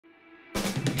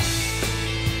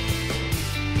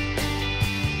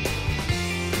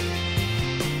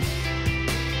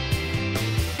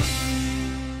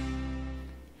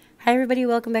Hi everybody,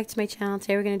 welcome back to my channel.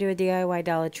 Today we're going to do a DIY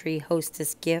Dollar Tree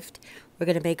Hostess gift. We're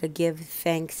going to make a give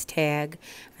thanks tag,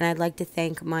 and I'd like to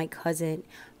thank my cousin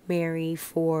Mary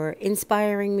for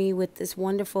inspiring me with this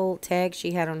wonderful tag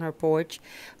she had on her porch.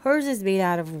 Hers is made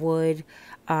out of wood,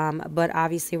 but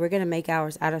obviously we're going to make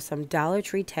ours out of some Dollar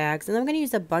Tree tags, and I'm going to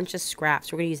use a bunch of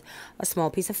scraps. We're going to use a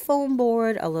small piece of foam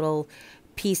board, a little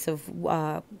piece of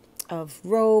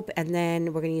rope, and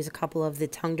then we're going to use a couple of the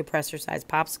tongue depressor size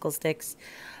popsicle sticks.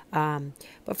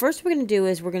 But first we're going to do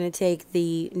is we're going to take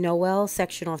the Noel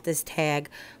section off this tag.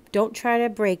 Don't try to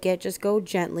break it, just go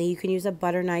gently. You can use a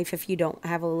butter knife if you don't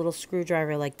have a little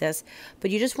screwdriver like this, but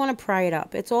you just want to pry it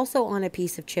up. It's also on a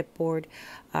piece of chipboard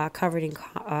covered in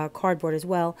cardboard as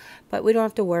well, but we don't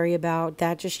have to worry about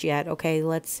that just yet. Okay,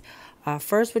 let's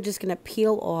first we're just going to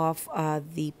peel off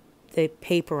the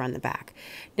paper on the back.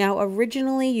 Now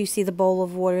originally you see the bowl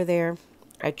of water there.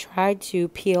 I tried to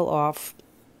peel off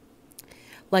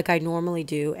like I normally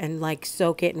do and like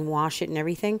soak it and wash it and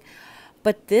everything.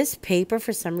 But this paper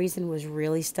for some reason was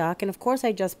really stuck. And of course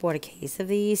I just bought a case of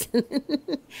these.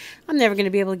 I'm never going to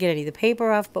be able to get any of the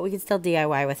paper off, but we can still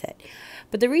DIY with it.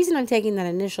 But the reason I'm taking that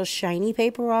initial shiny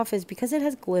paper off is because it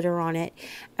has glitter on it.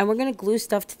 And we're going to glue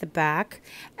stuff to the back.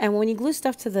 And when you glue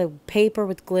stuff to the paper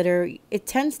with glitter, it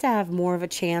tends to have more of a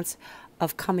chance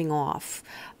of coming off.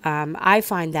 I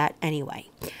find that anyway.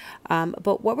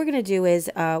 But what we're going to do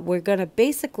is we're going to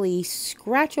basically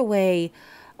scratch away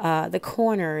the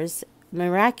corners.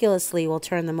 Miraculously, we'll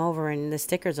turn them over and the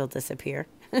stickers will disappear.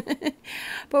 But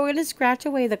we're going to scratch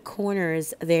away the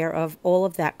corners there of all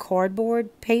of that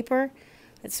cardboard paper.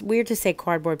 It's weird to say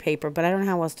cardboard paper, but I don't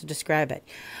know how else to describe it.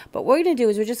 But what we're going to do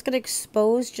is we're just going to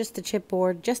expose just the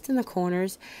chipboard just in the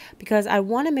corners, because I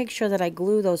want to make sure that I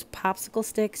glue those popsicle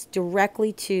sticks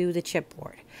directly to the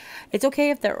chipboard. It's okay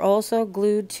if they're also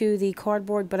glued to the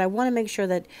cardboard, but I want to make sure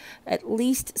that at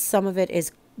least some of it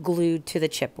is glued to the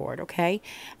chipboard, okay?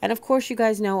 And of course you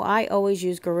guys know I always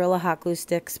use Gorilla hot glue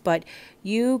sticks, but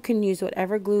you can use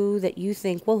whatever glue that you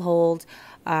think will hold.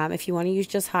 If you want to use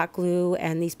just hot glue,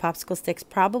 and these popsicle sticks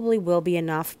probably will be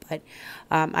enough, but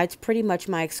it's pretty much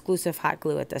my exclusive hot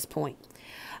glue at this point.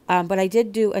 But I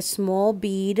did do a small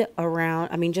bead around,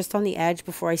 just on the edge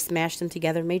before I smashed them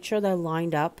together, made sure they're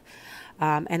lined up.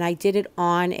 And I did it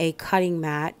on a cutting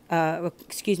mat,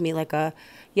 like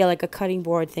a cutting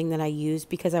board thing that I used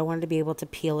because I wanted to be able to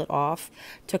peel it off.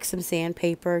 Took some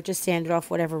sandpaper, just sanded off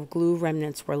whatever glue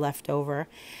remnants were left over.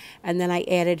 And then I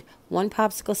added one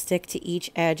popsicle stick to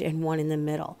each edge and one in the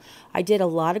middle. I did a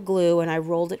lot of glue and I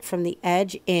rolled it from the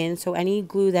edge in, so any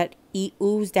glue that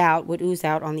oozed out would ooze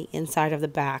out on the inside of the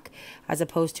back as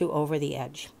opposed to over the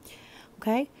edge.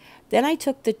 Okay? Then I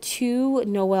took the two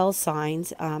Noel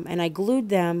signs and I glued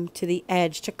them to the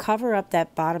edge to cover up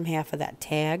that bottom half of that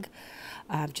tag,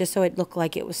 just so it looked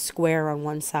like it was square on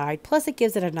one side. Plus it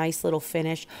gives it a nice little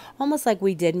finish, almost like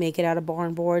we did make it out of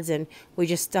barn boards and we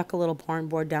just stuck a little barn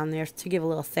board down there to give a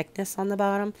little thickness on the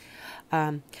bottom.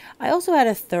 I also had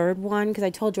a third one because I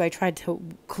told you I tried to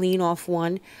clean off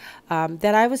one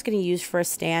that I was going to use for a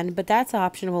stand, but that's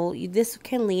optional. This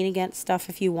can lean against stuff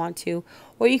if you want to,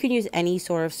 or you can use any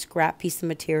sort of scrap piece of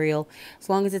material as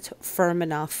long as it's firm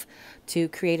enough to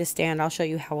create a stand. I'll show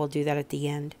you how we'll do that at the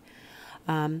end.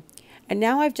 And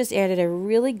now I've just added a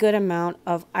really good amount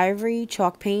of ivory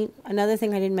chalk paint. Another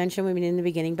thing I didn't mention in the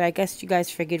beginning, but I guess you guys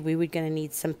figured we were going to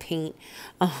need some paint.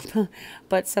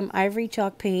 But some ivory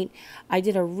chalk paint. I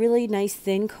did a really nice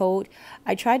thin coat.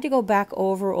 I tried to go back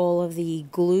over all of the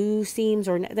glue seams,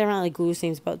 or they're not like glue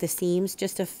seams, but the seams,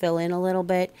 just to fill in a little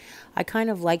bit. I kind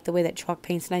of like the way that chalk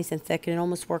paint's nice and thick, and it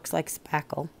almost works like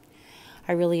spackle.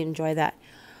 I really enjoy that.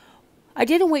 I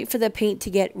didn't wait for the paint to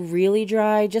get really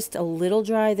dry, just a little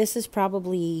dry. This is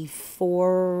probably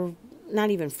not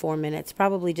even 4 minutes,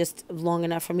 probably just long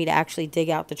enough for me to actually dig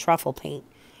out the truffle paint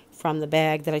from the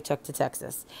bag that I took to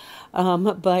Texas.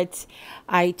 But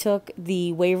I took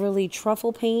the Waverly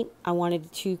truffle paint. I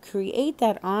wanted to create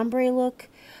that ombre look,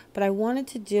 but I wanted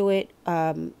to do it,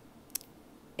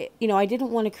 I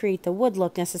didn't want to create the wood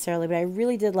look necessarily, but I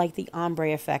really did like the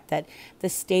ombre effect that the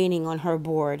staining on her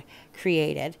board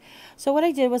created. So what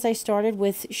I did was I started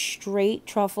with straight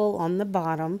truffle on the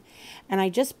bottom, and I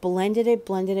just blended it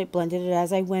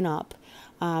as I went up.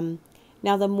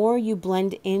 Now, the more you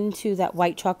blend into that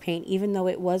white chalk paint, even though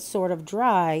it was sort of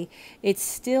dry, it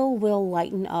still will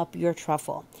lighten up your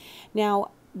truffle. Now,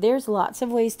 there's lots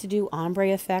of ways to do ombre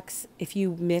effects if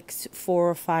you mix 4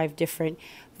 or 5 different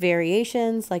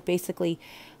variations, like basically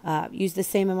use the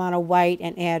same amount of white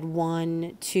and add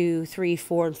 1, 2, 3,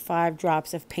 4, and 5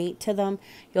 drops of paint to them.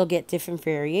 You'll get different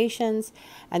variations,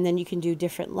 and then you can do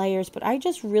different layers. But I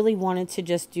just really wanted to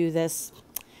just do this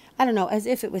I don't know, as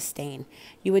if it was stain.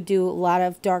 You would do a lot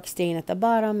of dark stain at the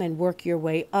bottom and work your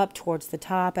way up towards the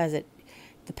top. As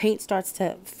the paint starts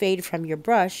to fade from your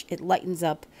brush, it lightens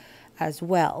up as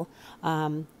well.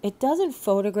 It doesn't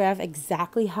photograph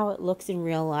exactly how it looks in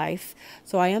real life,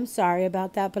 so I am sorry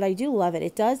about that, but I do love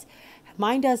it.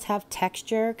 Mine does have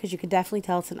texture, because you can definitely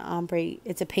tell it's an ombre.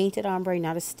 It's a painted ombre,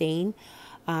 not a stain.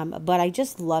 But I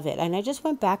just love it. And I just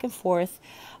went back and forth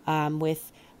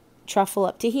with truffle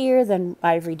up to here, then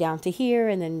ivory down to here,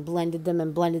 and then blended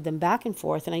them back and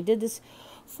forth. And I did this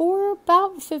for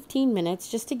about 15 minutes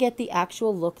just to get the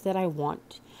actual look that I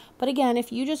want. But again,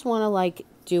 if you just want to like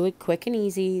do it quick and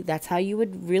easy, that's how you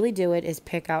would really do it, is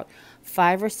pick out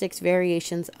 5 or 6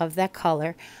 variations of that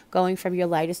color, going from your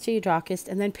lightest to your darkest,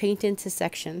 and then paint into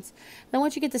sections. Then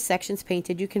once you get the sections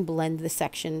painted, you can blend the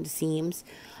section seams.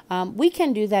 We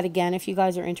can do that again if you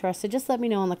guys are interested. Just let me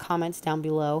know in the comments down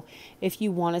below if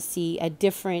you want to see a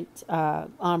different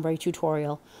ombre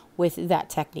tutorial with that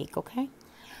technique, okay?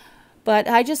 But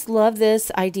I just love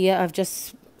this idea of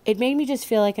it made me just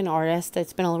feel like an artist.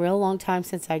 It's been a real long time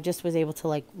since I just was able to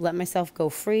like let myself go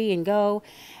free and go.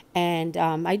 And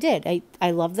I did.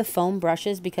 I love the foam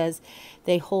brushes because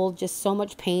they hold just so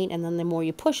much paint, and then the more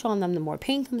you push on them, the more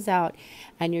paint comes out,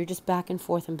 and you're just back and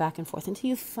forth until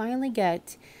you finally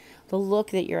get the look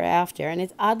that you're after. And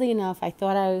it's oddly enough, I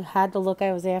thought I had the look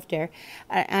I was after.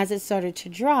 As it started to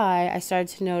dry, I started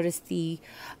to notice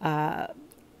a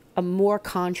more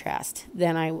contrast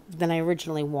than I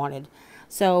originally wanted.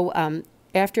 So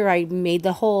after I made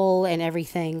the hole and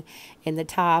everything in the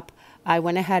top, I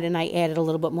went ahead and I added a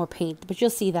little bit more paint, but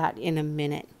you'll see that in a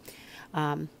minute.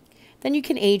 Then you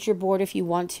can age your board if you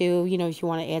want to, if you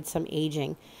want to add some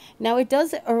aging. Now it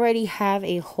does already have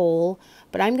a hole,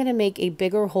 but I'm going to make a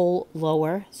bigger hole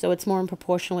lower, so it's more in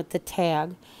proportion with the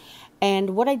tag.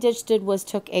 And what I just did was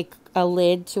took a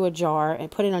lid to a jar and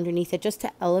put it underneath it just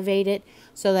to elevate it,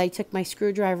 so that I took my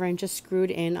screwdriver and just screwed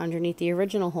in underneath the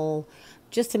original hole,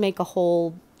 just to make a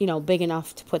hole, big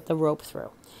enough to put the rope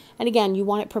through. And again, you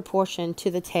want it proportioned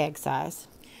to the tag size.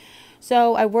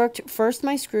 So I worked first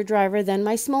my screwdriver, then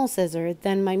my small scissor,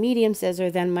 then my medium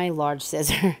scissor, then my large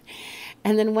scissor.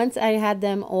 And then once I had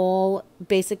them all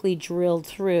basically drilled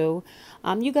through,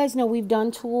 you guys know we've done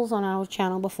tools on our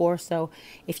channel before, so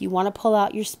if you want to pull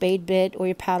out your spade bit or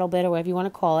your paddle bit or whatever you want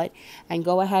to call it and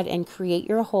go ahead and create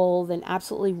your hole, then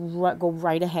absolutely go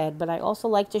right ahead. But I also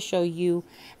like to show you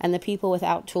and the people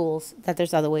without tools that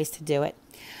there's other ways to do it.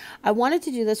 I wanted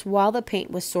to do this while the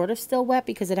paint was sort of still wet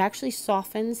because it actually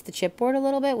softens the chipboard a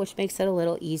little bit, which makes it a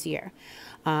little easier.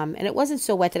 And it wasn't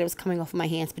so wet that it was coming off my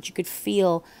hands, but you could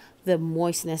feel the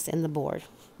moistness in the board.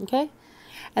 Okay?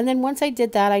 And then once I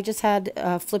did that, I just had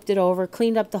flipped it over,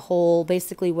 cleaned up the hole,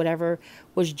 basically whatever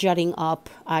was jutting up,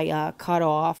 I cut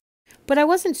off. But I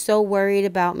wasn't so worried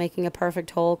about making a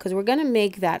perfect hole because we're going to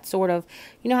make that sort of,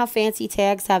 you know how fancy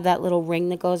tags have that little ring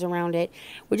that goes around it?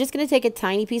 We're just going to take a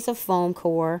tiny piece of foam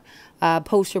core,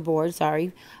 poster board,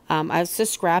 sorry. It's a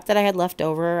scrap that I had left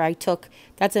over.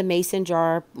 That's a mason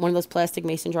jar, one of those plastic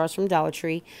mason jars from Dollar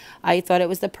Tree. I thought it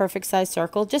was the perfect size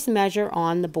circle. Just measure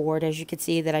on the board, as you can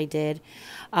see that I did.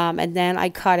 And then I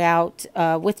cut out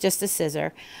with just a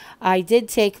scissor. I did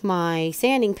take my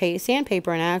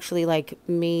sandpaper and I actually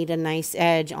made a nice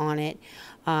edge on it.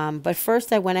 But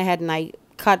first I went ahead and I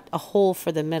cut a hole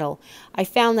for the middle. I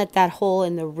found that hole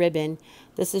in the ribbon,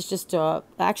 this is just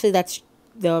actually that's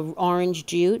the orange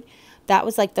jute. That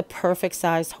was like the perfect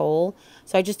sized hole.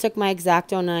 So I just took my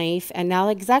X-Acto knife, and now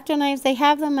X-Acto knives, they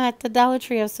have them at the Dollar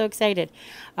Tree. I was so excited.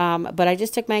 But I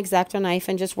just took my X-Acto knife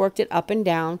and just worked it up and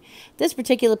down. This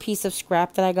particular piece of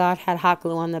scrap that I got had hot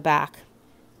glue on the back.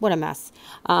 What a mess.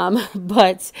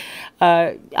 But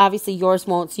obviously yours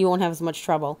won't, so you won't have as much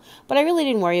trouble. But I really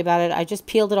didn't worry about it. I just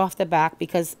peeled it off the back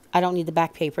because I don't need the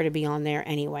back paper to be on there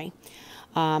anyway.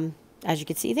 As you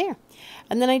can see there.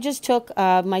 And then I just took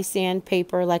my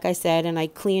sandpaper, like I said, and I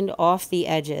cleaned off the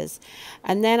edges.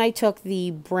 And then I took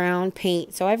the brown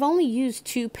paint. So I've only used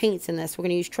 2 paints in this. We're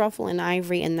going to use truffle and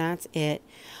ivory, and that's it.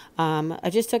 I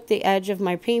just took the edge of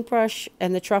my paintbrush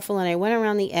and the truffle, and I went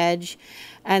around the edge.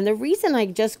 And the reason I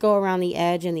just go around the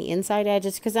edge and the inside edge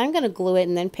is because I'm going to glue it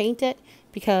and then paint it,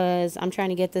 because I'm trying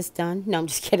to get this done. No, I'm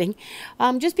just kidding.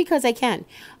 Just because I can.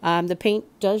 The paint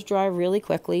does dry really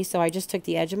quickly, so I just took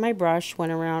the edge of my brush,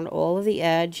 went around all of the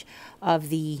edge of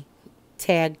the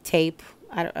tag tape.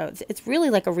 I don't know, it's really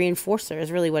like a reinforcer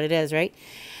is really what it is, right?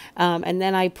 And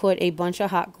then I put a bunch of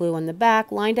hot glue on the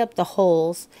back, lined up the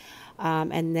holes,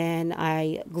 and then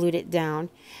I glued it down.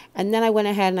 And then I went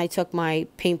ahead and I took my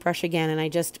paintbrush again and I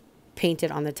just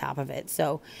painted on the top of it.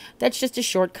 So that's just a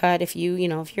shortcut if you,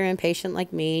 if you're impatient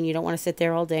like me and you don't want to sit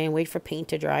there all day and wait for paint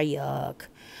to dry. Yuck.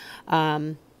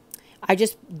 I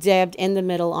just dabbed in the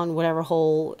middle on whatever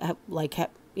hole, like, I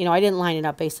didn't line it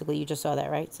up, basically. You just saw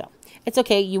that, right? So it's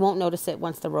okay. You won't notice it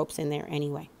once the rope's in there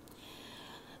anyway.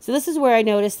 So this is where I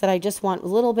noticed that I just want a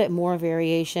little bit more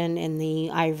variation in the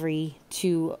ivory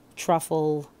to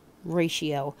truffle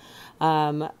ratio.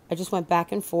 I just went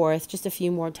back and forth just a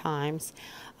few more times.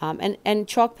 And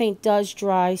chalk paint does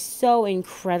dry so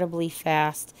incredibly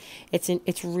fast.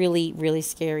 It's really, really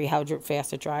scary how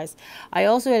fast it dries. I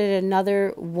also added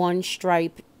another one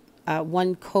stripe,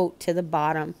 one coat to the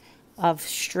bottom of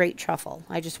straight truffle.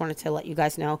 I just wanted to let you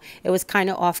guys know. It was kind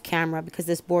of off camera because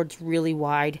this board's really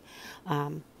wide.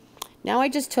 Now I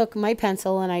just took my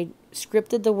pencil and I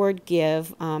scripted the word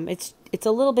give. It's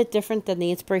a little bit different than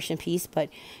the inspiration piece, but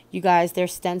you guys,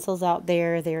 there's stencils out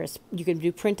there. You can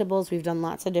do printables. We've done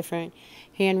lots of different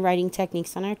handwriting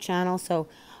techniques on our channel, so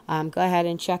go ahead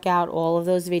and check out all of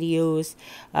those videos.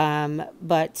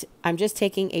 But I'm just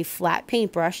taking a flat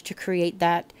paintbrush to create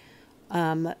that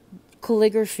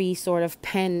calligraphy sort of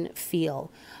pen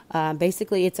feel.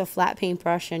 Basically, it's a flat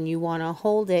paintbrush, and you want to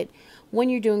hold it. When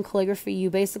you're doing calligraphy, you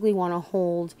basically want to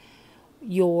hold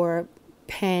your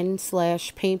pen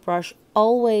 / paintbrush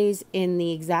always in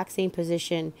the exact same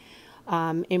position,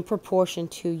 in proportion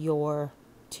to your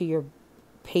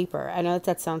paper. I know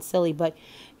that sounds silly, but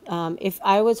if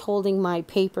I was holding my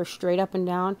paper straight up and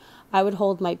down, I would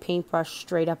hold my paintbrush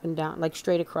straight up and down, like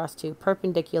straight across to,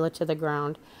 perpendicular to the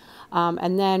ground.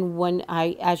 And then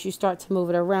as you start to move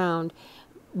it around,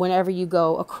 whenever you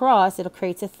go across, it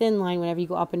creates a thin line. Whenever you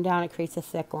go up and down, it creates a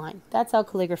thick line. That's how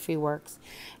calligraphy works.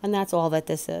 And that's all that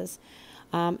this is.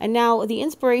 And now the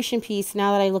inspiration piece,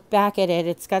 now that I look back at it,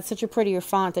 it's got such a prettier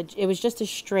font that it was just a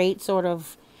straight sort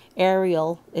of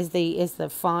Arial is the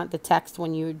font, the text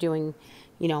when you're doing,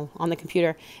 on the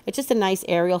computer. It's just a nice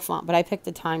Arial font, but I picked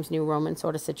the Times New Roman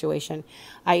sort of situation.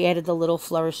 I added the little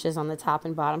flourishes on the top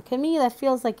and bottom. To me, that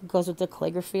feels like it goes with the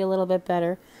calligraphy a little bit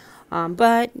better.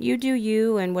 But you do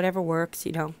you, and whatever works,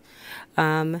 if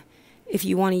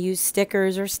you want to use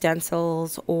stickers or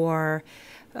stencils, or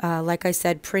like I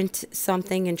said, print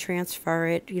something and transfer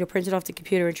it, print it off the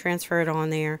computer and transfer it on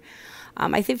there.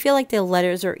 I feel like the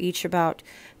letters are each about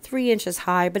 3 inches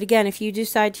high, but again, if you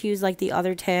decide to use like the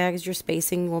other tags, your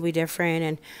spacing will be different,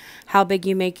 and how big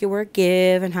you make your word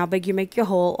give and how big you make your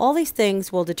hole, all these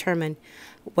things will determine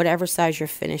whatever size you're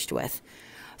finished with.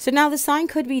 So now the sign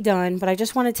could be done, but I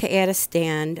just wanted to add a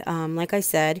stand. Like I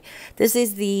said, this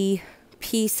is the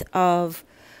piece of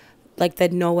like the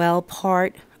Noel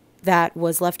part that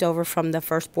was left over from the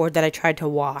first board that I tried to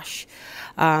wash.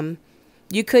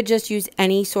 You could just use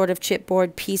any sort of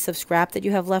chipboard piece of scrap that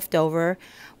you have left over.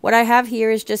 What I have here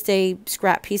is just a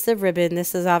scrap piece of ribbon.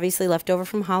 This is obviously left over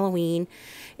from Halloween.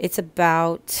 It's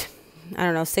about,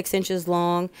 6 inches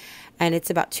long, and it's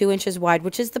about 2 inches wide,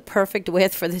 which is the perfect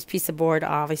width for this piece of board,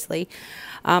 obviously.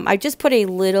 I just put a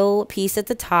little piece at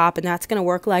the top, and that's going to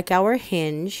work like our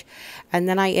hinge. And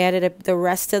then I added the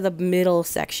rest of the middle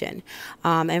section.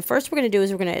 And first we're going to do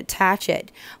is we're going to attach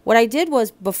it. What I did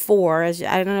was before, I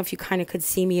don't know if you kind of could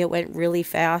see me, it went really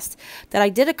fast, that I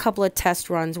did a couple of test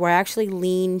runs where I actually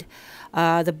leaned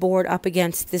the board up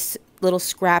against this little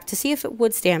scrap to see if it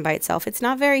would stand by itself. It's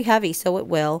not very heavy, so it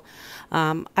will.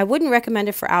 I wouldn't recommend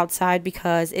it for outside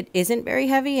because it isn't very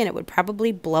heavy and it would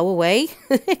probably blow away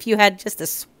if you had just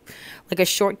a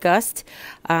short gust.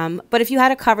 But if you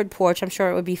had a covered porch, I'm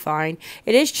sure it would be fine.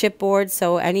 It is chipboard,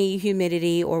 so any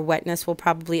humidity or wetness will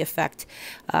probably affect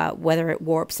whether it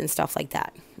warps and stuff like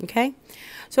that. Okay?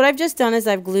 So what I've just done is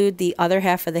I've glued the other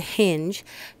half of the hinge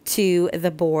to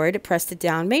the board, pressed it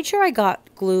down, made sure I got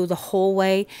glue the whole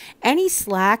way. Any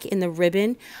slack in the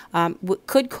ribbon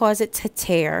could cause it to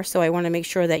tear, so I want to make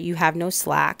sure that you have no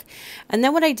slack. And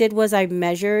then what I did was I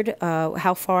measured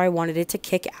how far I wanted it to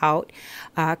kick out,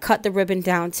 cut the ribbon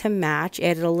down to match,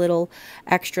 added a little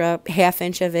extra ½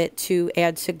 inch of it to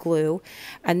add to glue,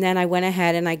 and then I went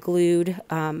ahead and I glued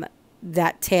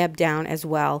that tab down as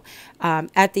well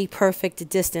at the perfect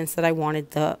distance that I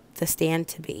wanted the stand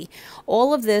to be.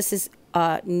 All of this is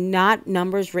not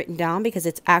numbers written down because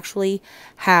it's actually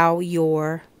how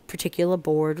your particular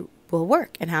board will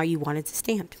work and how you want it to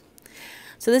stand.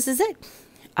 So this is it.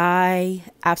 I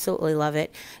absolutely love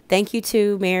it. Thank you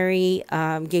to Mary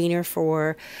Gaynor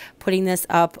for putting this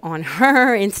up on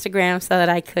her Instagram so that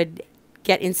I could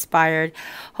get inspired.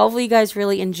 Hopefully you guys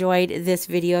really enjoyed this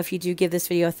video. If you do, give this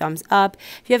video a thumbs up.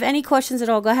 If you have any questions at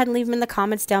all, go ahead and leave them in the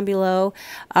comments down below.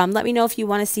 Let me know if you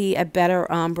want to see a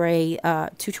better ombre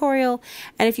tutorial.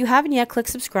 And if you haven't yet, click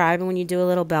subscribe, and when you do, a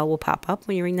little bell will pop up.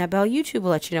 When you ring that bell, YouTube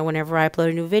will let you know whenever I upload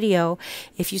a new video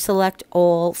if you select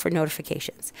all for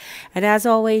notifications. And as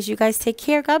always, you guys take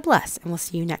care, God bless, and we'll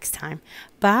see you next time.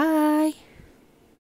 Bye.